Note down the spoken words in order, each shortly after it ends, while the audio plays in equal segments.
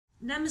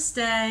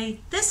Namaste.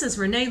 This is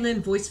Renee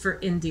Lynn, Voice for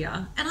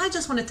India, and I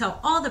just want to tell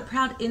all the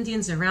proud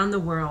Indians around the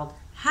world,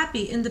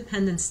 Happy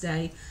Independence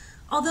Day.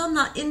 Although I'm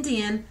not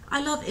Indian,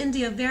 I love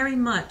India very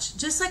much,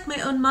 just like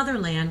my own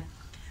motherland.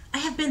 I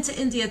have been to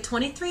India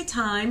 23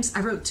 times.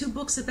 I wrote 2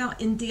 books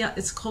about India,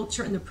 its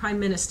culture, and the Prime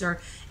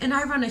Minister, and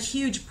I run a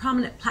huge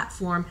prominent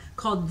platform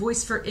called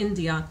Voice for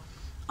India,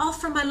 all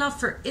from my love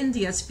for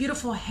India's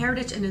beautiful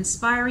heritage and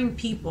inspiring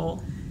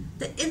people.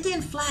 The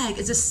Indian flag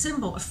is a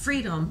symbol of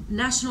freedom,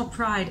 national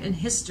pride, and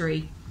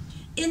history.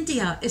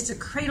 India is the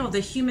cradle of the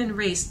human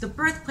race, the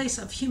birthplace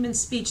of human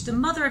speech, the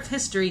mother of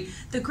history,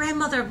 the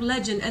grandmother of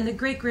legend, and the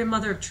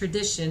great-grandmother of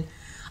tradition.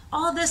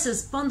 All this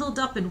is bundled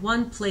up in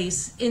one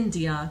place,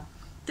 India.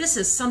 This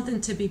is something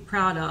to be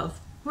proud of.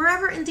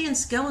 Wherever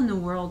Indians go in the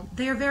world,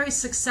 they are very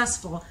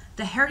successful.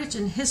 The heritage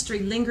and history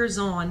lingers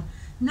on.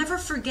 Never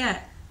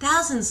forget,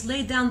 thousands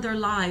laid down their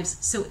lives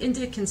so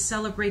India can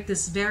celebrate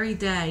this very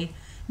day.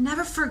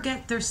 Never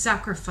forget their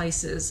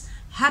sacrifices.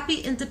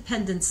 Happy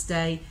Independence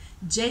Day.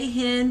 Jai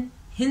Hind,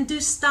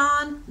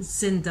 Hindustan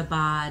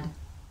Zindabad.